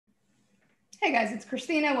Hey guys, it's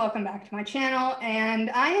Christina. Welcome back to my channel.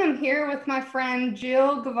 And I am here with my friend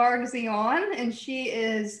Jill Gevargizian, and she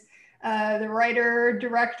is the writer,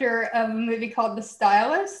 director of a movie called The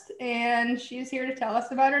Stylist, and she's here to tell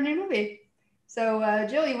us about her new movie. So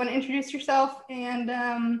Jill, you want to introduce yourself and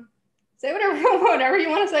say whatever you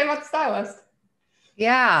want to say about The Stylist.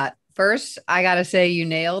 Yeah. First, I gotta say you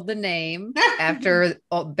nailed the name after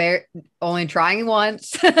only trying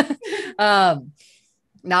once. um,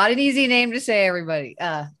 Not an easy name to say, everybody.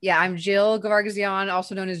 Yeah, I'm Jill Gevargizian,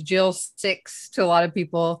 also known as Jill Six to a lot of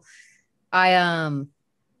people. I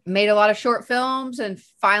made a lot of short films, and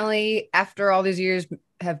finally, after all these years,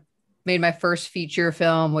 have made my first feature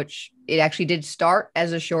film, which it actually did start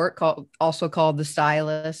as a short called The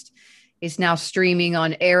Stylist. It's now streaming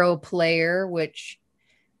on Arrow Player, which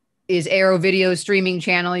is Arrow Video streaming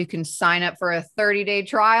channel. You can sign up for a 30-day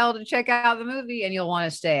trial to check out the movie, and you'll want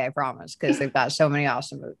to stay, I promise, because they've got so many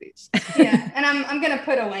awesome movies. Yeah, and I'm gonna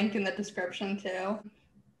put a link in the description too.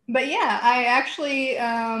 But yeah, I actually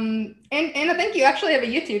and I think you actually have a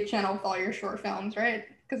YouTube channel with all your short films, right?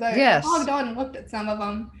 Because I Yes. logged on and looked at some of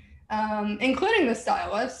them, including The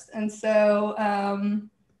Stylist, and so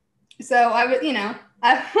I would,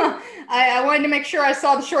 I wanted to make sure I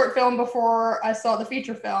saw the short film before I saw the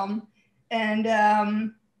feature film, and yeah,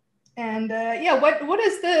 what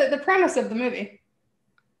is the premise of the movie?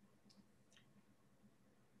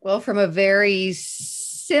 Well, from a very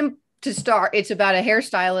simple to start, it's about a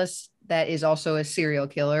hairstylist that is also a serial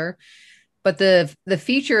killer. But the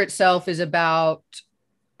feature itself is about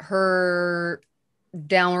her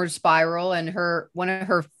downward spiral, and her one of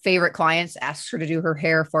her favorite clients asks her to do her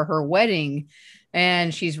hair for her wedding,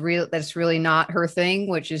 and that's really not her thing,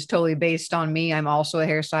 which is totally based on me. I'm also a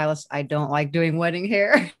hairstylist. I don't like doing wedding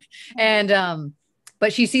hair. And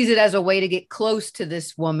but she sees it as a way to get close to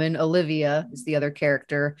this woman. Olivia is the other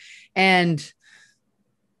character, and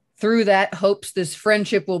through that hopes this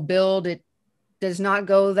friendship will build. It does not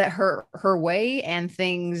go that her way, and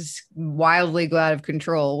things wildly go out of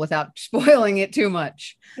control without spoiling it too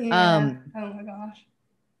much. Yeah. Oh my gosh.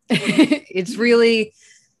 It's really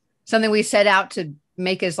something we set out to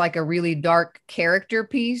make as like a really dark character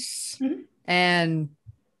piece, Mhm. and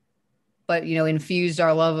but infused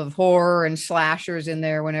our love of horror and slashers in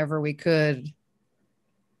there whenever we could.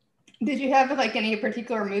 Did you have like any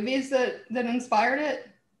particular movies that inspired it?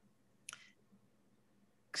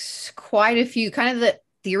 Quite a few. Kind of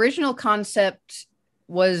the original concept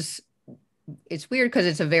was, it's weird because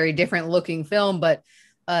it's a very different looking film, but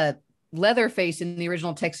Leatherface in the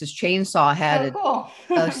original Texas Chainsaw Oh, had cool.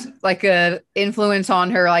 like a influence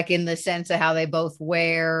on her, like in the sense of how they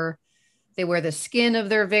wear the skin of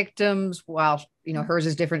their victims, while hers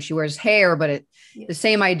is different. She wears hair, but Yeah. the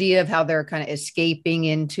same idea of how they're kind of escaping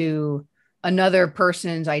into another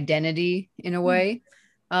person's identity in a way.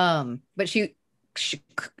 But she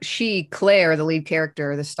Claire, the lead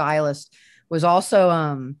character, the stylist, was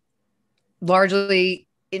also largely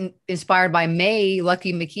inspired by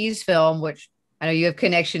Lucky McKee's film, which I know you have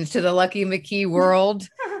connections to the Lucky McKee world.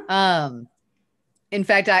 Um, in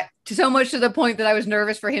fact, I so much to the point that I was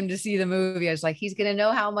nervous for him to see the movie. I was like, he's gonna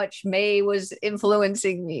know how much May was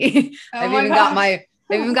influencing me. Oh I've my even got gosh. my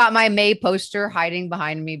I've even got my May poster hiding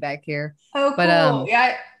behind me back here. Oh, But cool.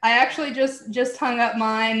 Yeah, I actually just hung up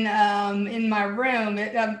mine in my room.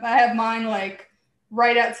 I have mine like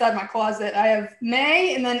right outside my closet. I have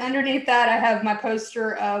May, and then underneath that, I have my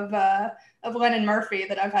poster of Lennon Murphy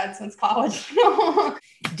that I've had since college.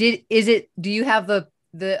 do you have the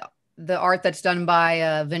art that's done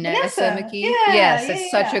by Vanessa Vanessa. McKee? Yeah, Yes, yeah, yeah.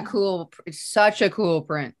 it's such a cool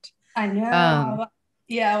print. I Um, know.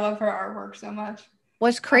 Yeah, I love her artwork so much.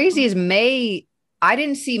 what's crazy Um, is May. I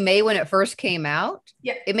didn't see May when it first came out.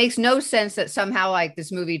 yeah. It makes no sense that somehow like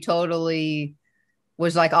this movie totally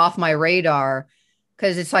was like off my radar,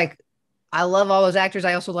 because it's like I love all those actors.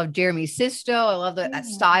 I also love Jeremy Sisto. I love that Yeah.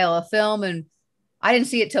 style of film, and I didn't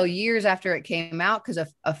see it till years after it came out because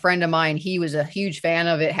a friend of mine, he was a huge fan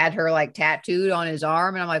of it, had her like tattooed on his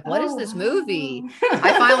arm. And I'm like, what is this movie? Oh,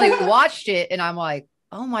 I finally wow. watched it, and I'm like,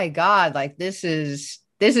 oh my God, like this is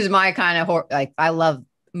my kind of horror. Like I love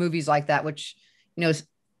movies like that, which, you know,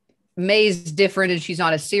 May's different and she's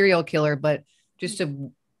not a serial killer, but just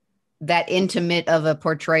that intimate of a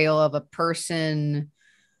portrayal of a person,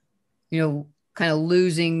 kind of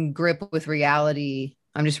losing grip with reality.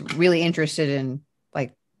 I'm just really interested in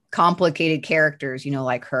like complicated characters,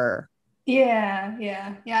 like her. Yeah,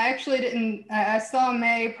 yeah, yeah. I actually didn't. I saw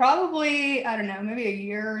May probably, I don't know, maybe a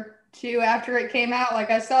year or two after it came out.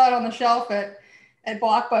 Like I saw it on the shelf at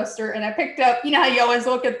Blockbuster, and I picked up. You know how you always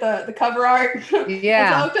look at the cover art, and so I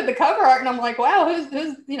Yeah. looked at the cover art, and I'm like, wow, who's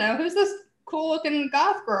this cool looking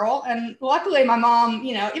goth girl. And luckily my mom,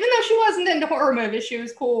 you know, even though she wasn't into horror movies, she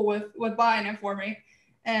was cool with buying it for me.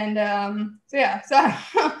 And so yeah, so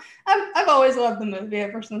I've always loved the movie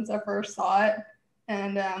ever since I first saw it.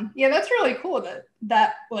 And yeah, that's really cool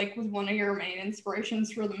that like was one of your main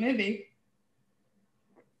inspirations for the movie.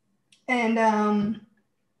 And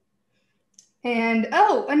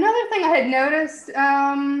oh, another thing I had noticed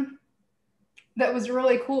that was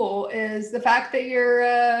really cool is the fact that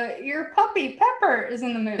your puppy Pepper is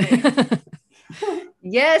in the movie.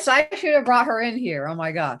 Yes, I should have brought her in here. Oh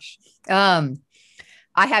my gosh. I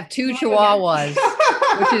have two Chihuahuas,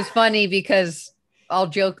 which is funny because I'll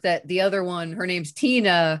joke that the other one, her name's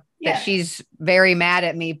Tina, that she's very mad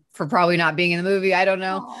at me for probably not being in the movie. I don't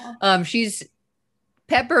know.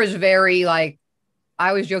 Pepper is very like, I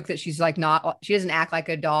always joke that she's like she doesn't act like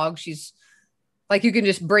a dog. She's like, you can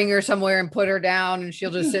just bring her somewhere and put her down and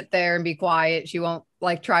she'll just sit there and be quiet. She won't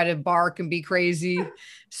like try to bark and be crazy.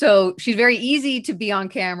 So she's very easy to be on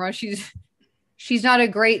camera. She's not a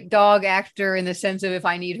great dog actor in the sense of if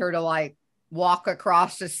I need her to like walk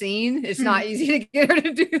across the scene, it's not easy to get her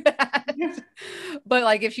to do that. But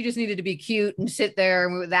like if she just needed to be cute and sit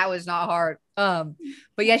there, that was not hard. But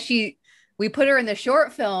yeah, we put her in the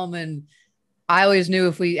short film, and I always knew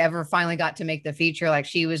if we ever finally got to make the feature, like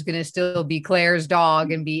she was going to still be Claire's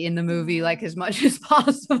dog and be in the movie like as much as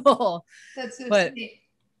possible. That's so sweet.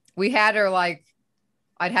 We had her like,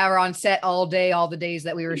 I'd have her on set all day, all the days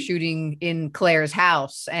that we were shooting in Claire's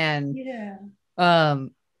house. And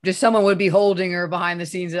just someone would be holding her behind the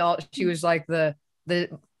scenes. She was like the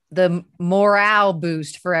morale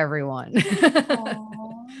boost for everyone.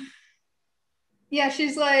 Yeah,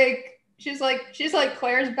 she's like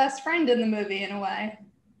Claire's best friend in the movie in a way.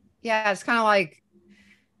 Yeah, it's kind of like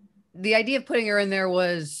the idea of putting her in there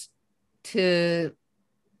was to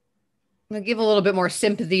give a little bit more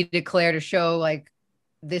sympathy to Claire, to show like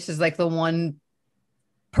this is like the one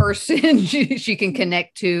person she can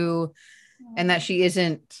connect to, and that she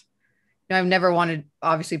isn't, I've never wanted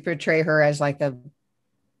obviously portray her as like a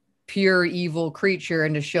pure evil creature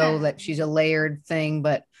and to show that she's a layered thing,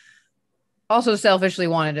 but also selfishly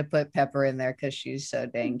wanted to put Pepper in there because she's so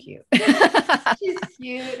dang cute. She's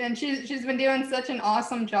cute, and she's been doing such an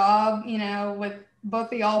awesome job, you know, with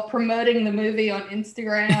both of y'all promoting the movie on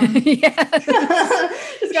Instagram. She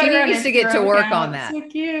needs to get to work on that. So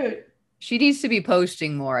cute. She needs to be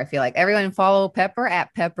posting more. I feel like everyone follow Pepper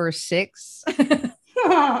at Pepper6.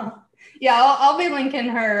 Yeah, I'll be linking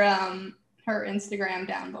her her Instagram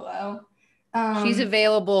down below. She's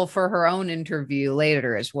available for her own interview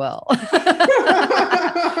later as well,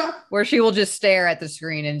 where she will just stare at the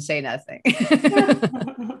screen and say nothing.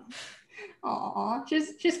 Aw,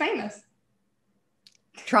 she's famous.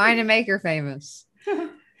 Trying to make her famous.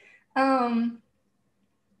 And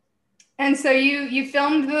so you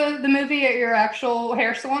filmed the movie at your actual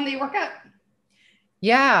hair salon that you work at?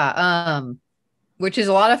 Yeah, which is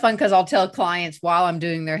a lot of fun because I'll tell clients while I'm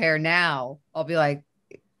doing their hair now, I'll be like,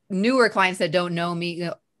 newer clients that don't know me, you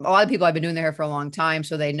know, a lot of people I've been doing their hair for a long time,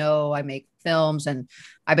 so they know I make films and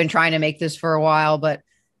I've been trying to make this for a while, but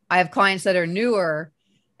I have clients that are newer,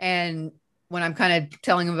 and when I'm kind of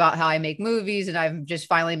telling them about how I make movies and I've just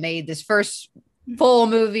finally made this first full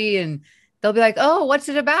movie, and they'll be like, oh, what's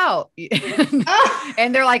it about?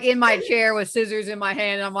 And they're like in my chair with scissors in my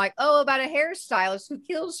hand. And I'm like, oh, about a hairstylist who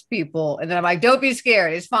kills people. And then I'm like, don't be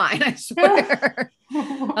scared. It's fine. I swear.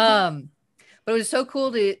 But it was so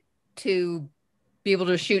cool to be able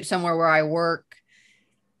to shoot somewhere where I work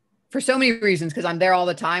for so many reasons, because I'm there all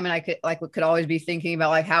the time and I could always be thinking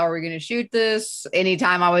about like, how are we going to shoot this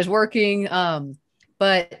anytime I was working.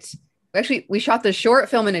 But actually we shot the short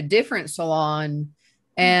film in a different salon,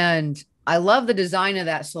 and I love the design of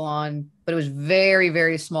that salon, but it was very,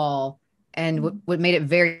 very small, and what made it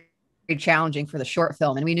very, very challenging for the short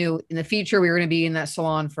film. And we knew in the future we were going to be in that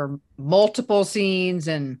salon for multiple scenes,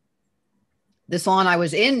 and the salon I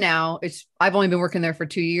was in now, I've only been working there for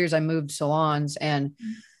 2 years. I moved salons, and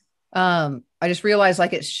I just realized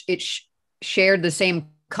like it shared the same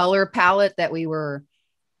color palette that we were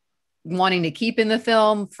wanting to keep in the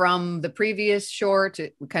film from the previous short.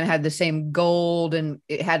 It kind of had the same gold, and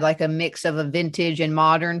it had like a mix of a vintage and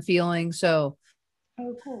modern feeling. So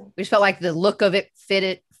cool. We just felt like the look of it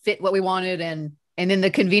fit what we wanted. And then the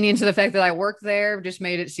convenience of the fact that I worked there just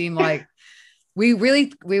made it seem like we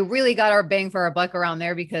really got our bang for our buck around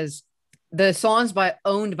there, because the salon's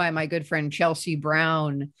owned by my good friend Chelsea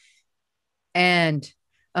Brown. And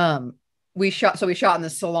we shot in the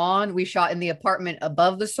salon, we shot in the apartment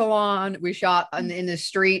above the salon, we shot in the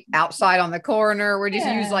street outside on the corner. We just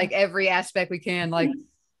use like every aspect we can. Like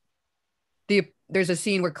there's a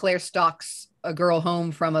scene where Claire stalks a girl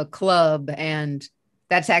home from a club, and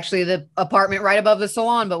that's actually the apartment right above the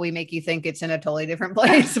salon, but we make you think it's in a totally different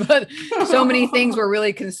place. But so many things were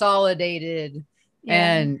really consolidated.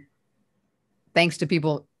 Yeah. And thanks to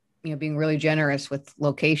people, being really generous with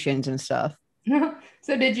locations and stuff.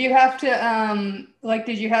 So did you have to,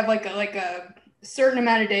 did you have like a certain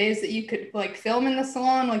amount of days that you could like film in the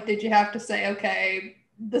salon? Like, did you have to say, okay,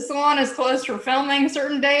 the salon is closed for filming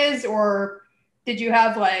certain days, or did you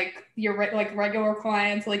have like your like regular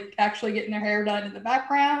clients like actually getting their hair done in the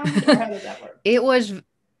background, or how did that work? It was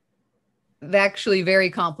actually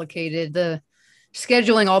very complicated. The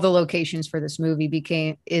scheduling all the locations for this movie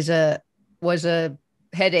was a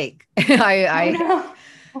headache.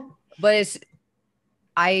 But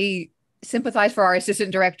I sympathize for our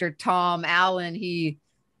assistant director, Tom Allen.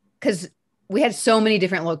 Because we had so many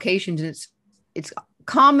different locations, and it's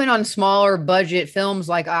common on smaller budget films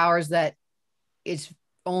like ours that it's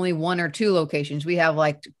only 1 or 2 locations. We have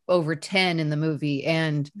like over 10 in the movie.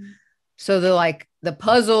 And so the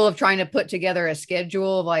puzzle of trying to put together a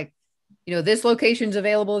schedule of like, this location's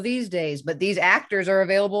available these days, but these actors are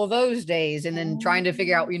available those days. And then trying to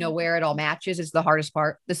figure out, where it all matches is the hardest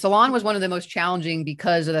part. The salon was one of the most challenging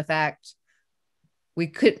because of the fact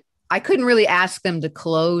I couldn't really ask them to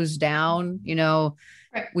close down.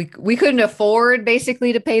 Right. We couldn't afford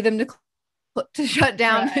basically to pay them to shut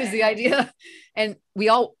down. Right. Is the idea. And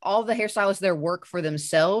all the hairstylists there work for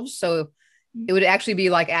themselves. So it would actually be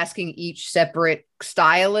like asking each separate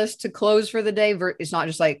stylist to close for the day. It's not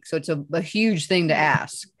just like, so it's a huge thing to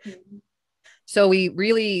ask. So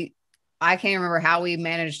I can't remember how we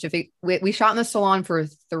managed to we shot in the salon for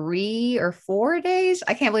 3 or 4 days.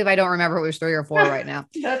 I can't believe I don't remember if it was 3 or 4 right now.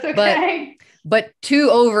 That's okay. But 2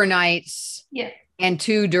 overnights. Yeah. And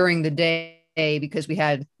 2 during the day, because we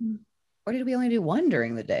had, or did we only do 1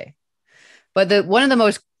 during the day? But one of the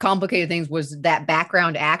most complicated things was that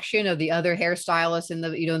background action of the other hairstylists in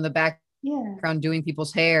the background doing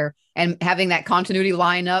people's hair, and having that continuity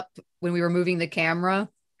line up when we were moving the camera.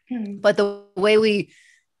 But the way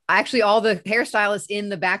all the hairstylists in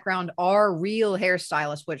the background are real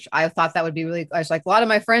hairstylists, which I thought that would be really, I was like, a lot of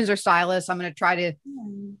my friends are stylists. I'm going to try to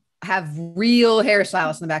have real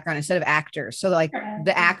hairstylists in the background instead of actors. So like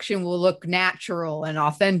the action will look natural and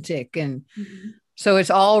authentic. And so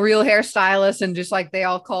it's all real hairstylists, and just like they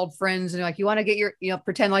all called friends and like, you want to get your,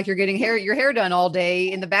 pretend like you're getting your hair done all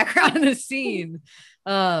day in the background of the scene.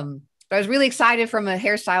 I was really excited from a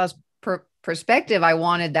hairstylist perspective. I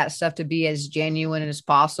wanted that stuff to be as genuine as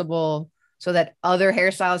possible so that other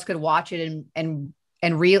hairstylists could watch it and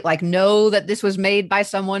know that this was made by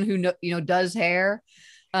someone who, does hair.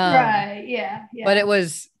 Right. Yeah. But it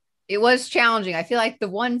was challenging. I feel like the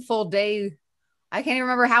 1 full day, I can't even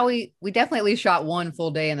remember how we definitely at least shot 1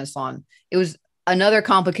 full day in the salon. It was another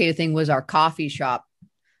complicated thing was our coffee shop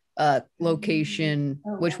location,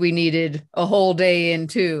 which we needed a whole day in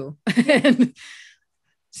too. And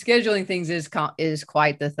scheduling things is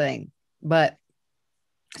quite the thing. But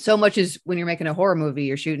so much is when you're making a horror movie,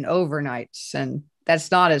 you're shooting overnights, and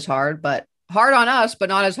that's not as hard, but hard on us, but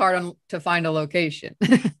not as hard to find a location.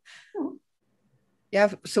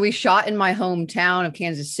 Yeah. So we shot in my hometown of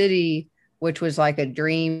Kansas City, which was like a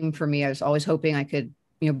dream for me. I was always hoping I could,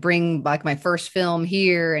 bring like my first film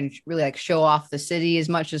here and really like show off the city as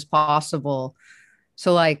much as possible.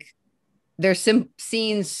 So like there's some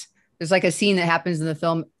scenes, there's like a scene that happens in the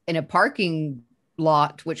film in a parking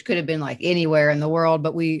lot, which could have been like anywhere in the world,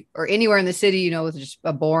 or anywhere in the city, with just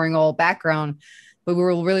a boring old background. But we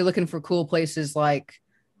were really looking for cool places. Like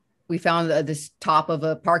we found this top of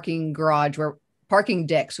a parking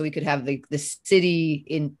deck, so we could have the city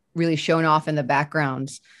in really shown off in the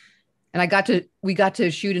backgrounds. And we got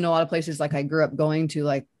to shoot in a lot of places like I grew up going to.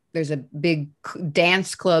 Like there's a big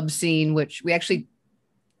dance club scene, which we actually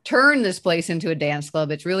turned this place into a dance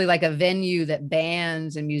club. It's really like a venue that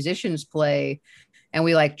bands and musicians play. And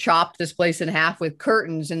we like chopped this place in half with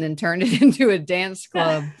curtains and then turned it into a dance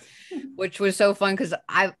club. Which was so fun because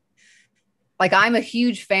I'm a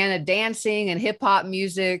huge fan of dancing and hip hop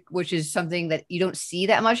music, which is something that you don't see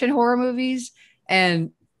that much in horror movies.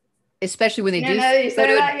 And especially when they do. No, you said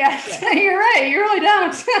that. Yeah. You're right. You really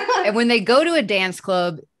don't. And when they go to a dance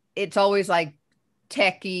club, it's always like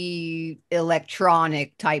techie,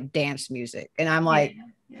 electronic type dance music. And I'm like,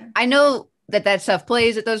 I know that stuff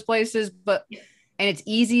plays at those places, but, and it's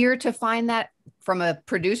easier to find that from a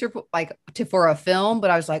producer, for a film, but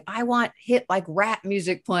I was like, I want hit like rap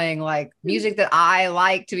music playing, like music that I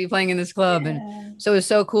like to be playing in this club. And so it was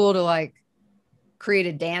so cool to like create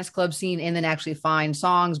a dance club scene and then actually find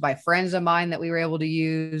songs by friends of mine that we were able to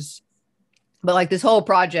use. But like this whole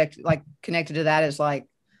project, like connected to that is like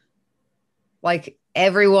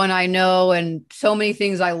everyone I know and so many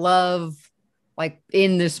things I love, like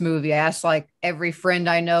in this movie. I asked like every friend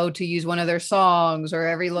I know to use one of their songs, or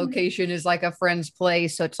every location is like a friend's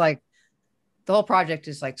place. So it's like the whole project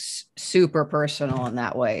is like super personal in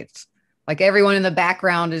that way. It's like everyone in the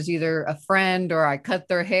background is either a friend or I cut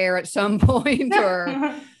their hair at some point,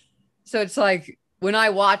 or so it's like when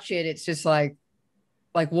I watch it, it's just like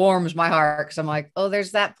warms my heart because I'm like, oh,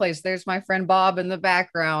 there's that place. There's my friend Bob in the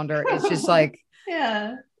background, or it's just like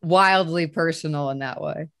Yeah. wildly personal in that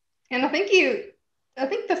way. And I think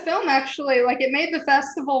the film actually, like, it made the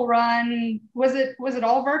festival run. Was it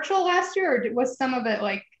all virtual last year, or was some of it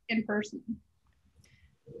like in person?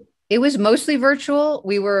 It was mostly virtual.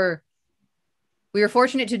 We were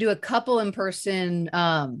fortunate to do a couple in person.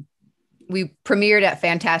 We premiered at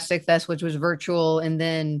Fantastic Fest, which was virtual, and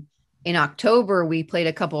then in October we played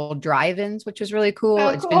a couple drive-ins, which was really cool. Oh,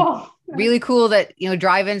 It's been cool. really cool that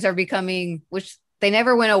drive-ins are becoming, which they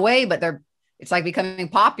never went away, but it's like becoming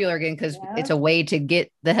popular again because Yeah. it's a way to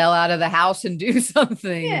get the hell out of the house and do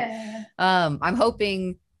something. Yeah. I'm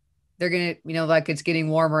hoping they're gonna, like it's getting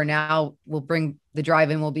warmer now. The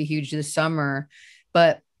drive-in will be huge this summer,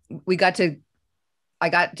 but we got to I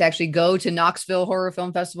got to actually go to Knoxville Horror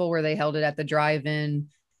Film Festival where they held it at the drive-in,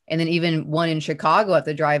 and then even one in Chicago at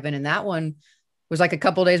the drive-in. And that one was like a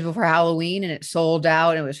couple days before Halloween, and it sold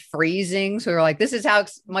out and it was freezing. So we're like, this is how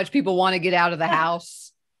much people want to get out of the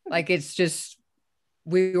house. Like, it's just,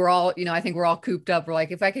 we were all, I think we're all cooped up. We're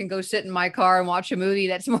like, if I can go sit in my car and watch a movie,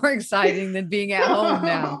 that's more exciting than being at home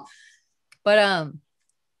now. But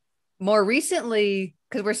more recently,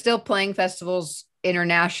 because we're still playing festivals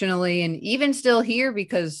internationally and even still here,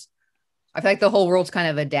 because I feel like the whole world's kind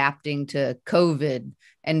of adapting to COVID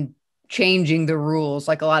and changing the rules.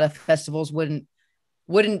 Like a lot of festivals would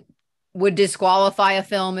disqualify a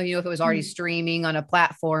film if it was already streaming on a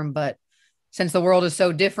platform. But since the world is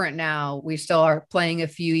so different now, we still are playing a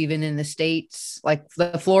few even in the States, like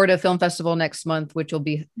the Florida Film Festival next month, which will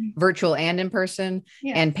be virtual and in person,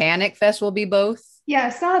 and Panic Fest will be both. Yeah, I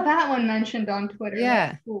saw that one mentioned on Twitter.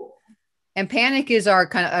 Yeah. That's cool. And Panic is our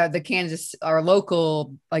kind of our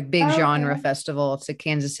local, like big genre festival. It's a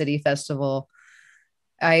Kansas City festival.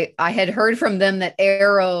 I had heard from them that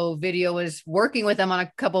Arrow Video was working with them on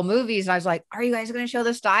a couple movies. And I was like, are you guys going to show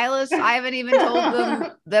The Stylist? I haven't even told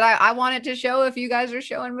them that I wanted to show if you guys are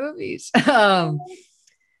showing movies. But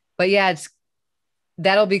yeah,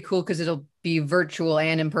 that'll be cool because it'll be virtual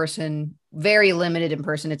and in person, very limited in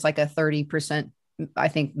person. It's like a 30%, I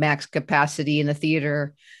think, max capacity in the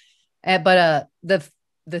theater. But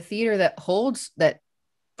the theater that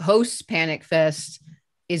hosts Panic Fest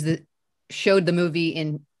showed the movie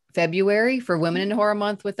in February for Women in Horror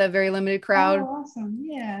Month with a very limited crowd. Oh, awesome.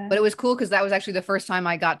 Yeah. But it was cool because that was actually the first time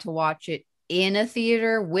I got to watch it in a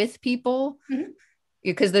theater with people.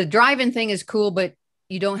 Because the drive-in thing is cool, but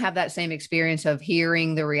you don't have that same experience of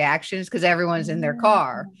hearing the reactions because everyone's in their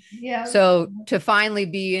car. Yeah. So to finally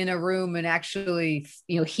be in a room and actually,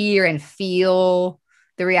 hear and feel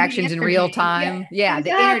the reactions in real time. Yeah,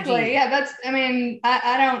 exactly. The energy. Yeah, that's,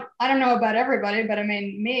 I don't know about everybody, but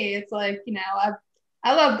me, it's like,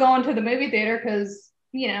 I love going to the movie theater because,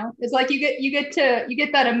 it's like you get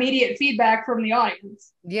that immediate feedback from the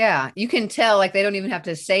audience. Yeah, you can tell, like, they don't even have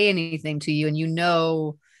to say anything to you,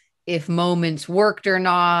 and if moments worked or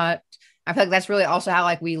not. I feel like that's really also how,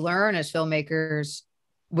 like, we learn as filmmakers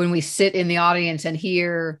when we sit in the audience and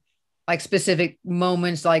hear like specific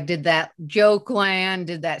moments, like, did that joke land?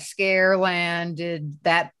 Did that scare land?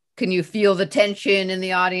 Can you feel the tension in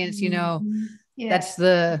the audience? Yeah.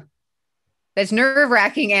 That's nerve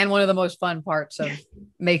wracking and one of the most fun parts of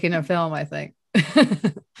making a film, I think. I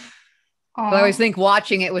always think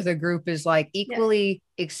watching it with a group is like equally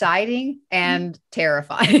exciting and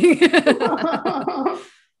terrifying.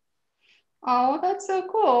 Oh, that's so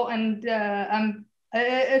cool. And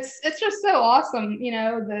it's just so awesome,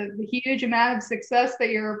 the huge amount of success that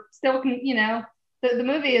you're still, the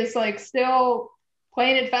movie is like still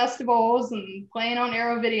playing at festivals and playing on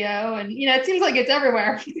Arrow Video, and it seems like it's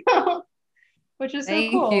everywhere, which is so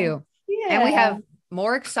cool. Thank you. Yeah. And we have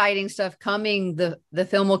more exciting stuff coming. The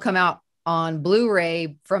film will come out on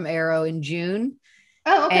Blu-ray from Arrow in June.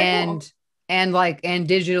 Oh, okay. Cool. And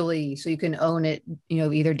digitally, so you can own it,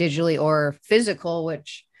 either digitally or physical,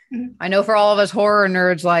 which I know for all of us horror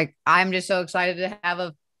nerds, like, I'm just so excited to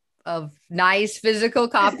have a nice physical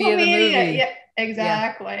copy of the movie. Yeah,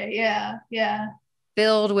 exactly. Yeah.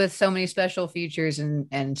 Filled with so many special features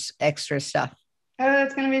and extra stuff. Oh,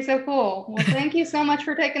 that's going to be so cool. Well, thank you so much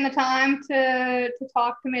for taking the time to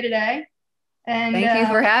talk to me today. And thank you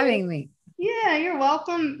for having me. Yeah, you're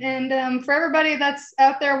welcome. And for everybody that's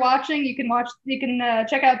out there watching, you can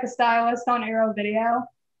check out the Stylist on Arrow Video.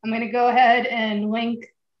 I'm going to go ahead and link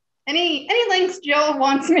any links Jill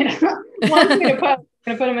wants me to put. I'm going to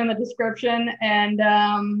put them in the description.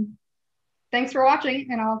 And thanks for watching,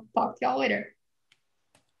 and I'll talk to y'all later.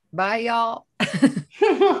 Bye, y'all.